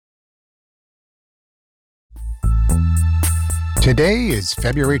Today is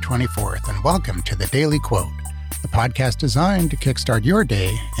February 24th, and welcome to The Daily Quote, a podcast designed to kickstart your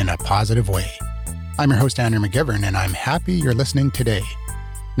day in a positive way. I'm your host, Andrew McGivern, and I'm happy you're listening today.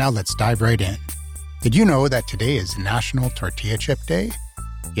 Now let's dive right in. Did you know that today is National Tortilla Chip Day?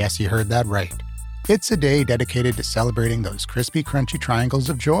 Yes, you heard that right. It's a day dedicated to celebrating those crispy, crunchy triangles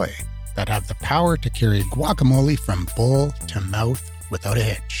of joy that have the power to carry guacamole from bowl to mouth without a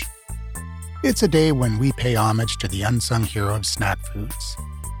hitch. It's a day when we pay homage to the unsung hero of snack foods,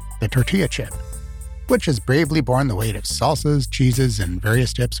 the tortilla chip, which has bravely borne the weight of salsas, cheeses, and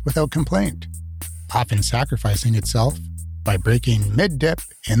various dips without complaint, often sacrificing itself by breaking mid-dip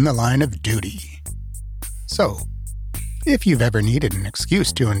in the line of duty. So, if you've ever needed an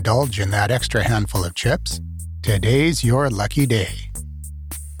excuse to indulge in that extra handful of chips, today's your lucky day.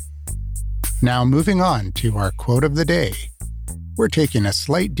 Now moving on to our quote of the day. We're taking a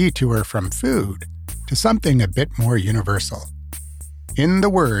slight detour from food to something a bit more universal. In the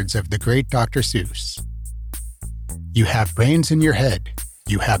words of the great Dr. Seuss, "You have brains in your head,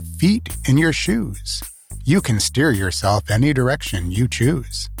 you have feet in your shoes. You can steer yourself any direction you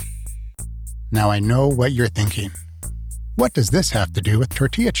choose." Now I know what you're thinking. What does this have to do with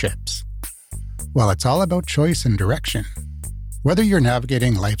tortilla chips? Well, it's all about choice and direction. Whether you're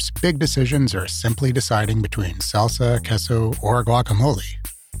navigating life's big decisions or simply deciding between salsa, queso, or guacamole,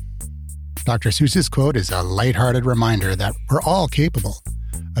 Dr. Seuss's quote is a lighthearted reminder that we're all capable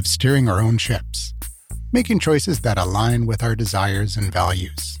of steering our own ships, making choices that align with our desires and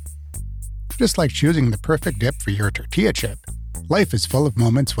values. Just like choosing the perfect dip for your tortilla chip, life is full of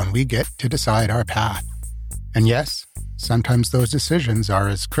moments when we get to decide our path. And yes, sometimes those decisions are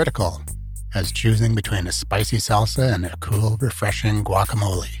as critical as choosing between a spicy salsa and a cool, refreshing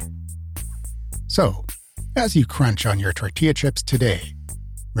guacamole. So, as you crunch on your tortilla chips today,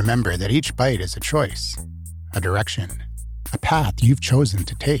 remember that each bite is a choice, a direction, a path you've chosen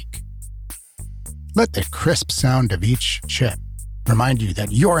to take. Let the crisp sound of each chip remind you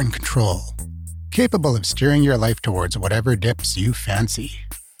that you're in control, capable of steering your life towards whatever dips you fancy.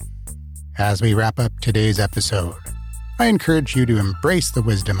 As we wrap up today's episode, I encourage you to embrace the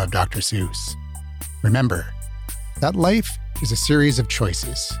wisdom of Dr. Seuss. Remember that life is a series of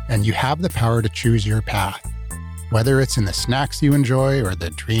choices, and you have the power to choose your path, whether it's in the snacks you enjoy or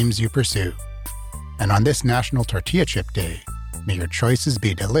the dreams you pursue. And on this National Tortilla Chip Day, may your choices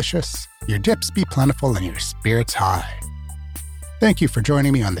be delicious, your dips be plentiful, and your spirits high. Thank you for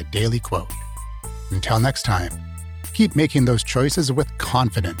joining me on The Daily Quote. Until next time, keep making those choices with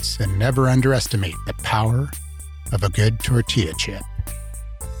confidence and never underestimate the power of a good tortilla chip.